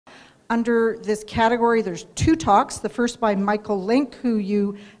Under this category, there's 2 talks. The first by Michael Lynk, who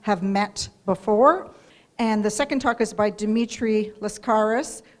you have met before. And the second talk is by Dimitri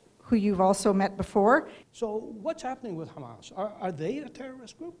Lascaris, who you've also met before. So what's happening with Hamas? Are they a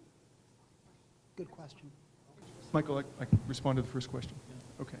terrorist group? Good question. Michael, I can respond to the first question.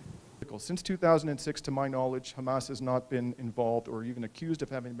 Okay. Since 2006, to my knowledge, Hamas has not been involved or even accused of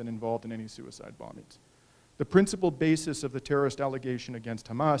having been involved in any suicide bombings. The principal basis of the terrorist allegation against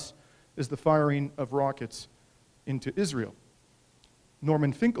Hamas is the firing of rockets into Israel.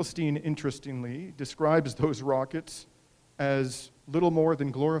 Norman Finkelstein, interestingly, describes those rockets as little more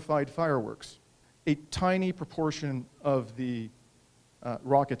than glorified fireworks. A tiny proportion of the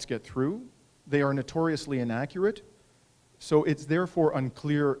rockets get through. They are notoriously inaccurate, so it's therefore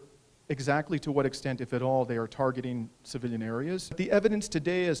unclear exactly to what extent, if at all, they are targeting civilian areas. The evidence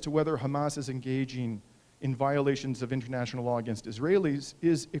today as to whether Hamas is engaging in violations of international law against Israelis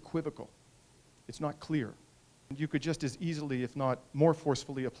is equivocal. It's not clear. You could just as easily, if not more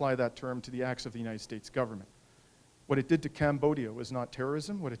forcefully, apply that term to the acts of the United States government. What it did to Cambodia was not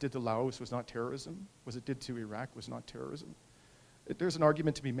terrorism. What it did to Laos was not terrorism. What it did to Iraq was not terrorism. There's an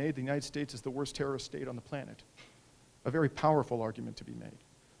argument to be made. The United States is the worst terrorist state on the planet. A very powerful argument to be made.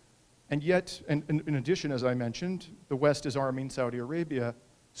 And yet, and in addition, as I mentioned, the West is arming Saudi Arabia.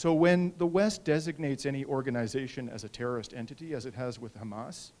 So when the West designates any organization as a terrorist entity, as it has with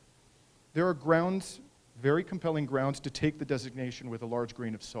Hamas, there are grounds, very compelling grounds, to take the designation with a large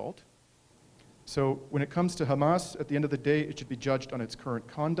grain of salt. So when it comes to Hamas, at the end of the day, it should be judged on its current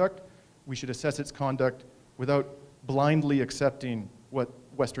conduct. We should assess its conduct without blindly accepting what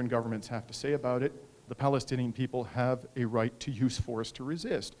Western governments have to say about it. The Palestinian people have a right to use force to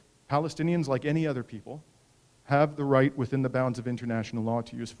resist. Palestinians, like any other people, have the right within the bounds of international law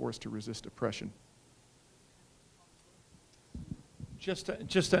to use force to resist oppression. Just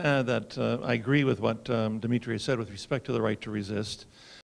to add that I agree with what Dimitri said with respect to the right to resist.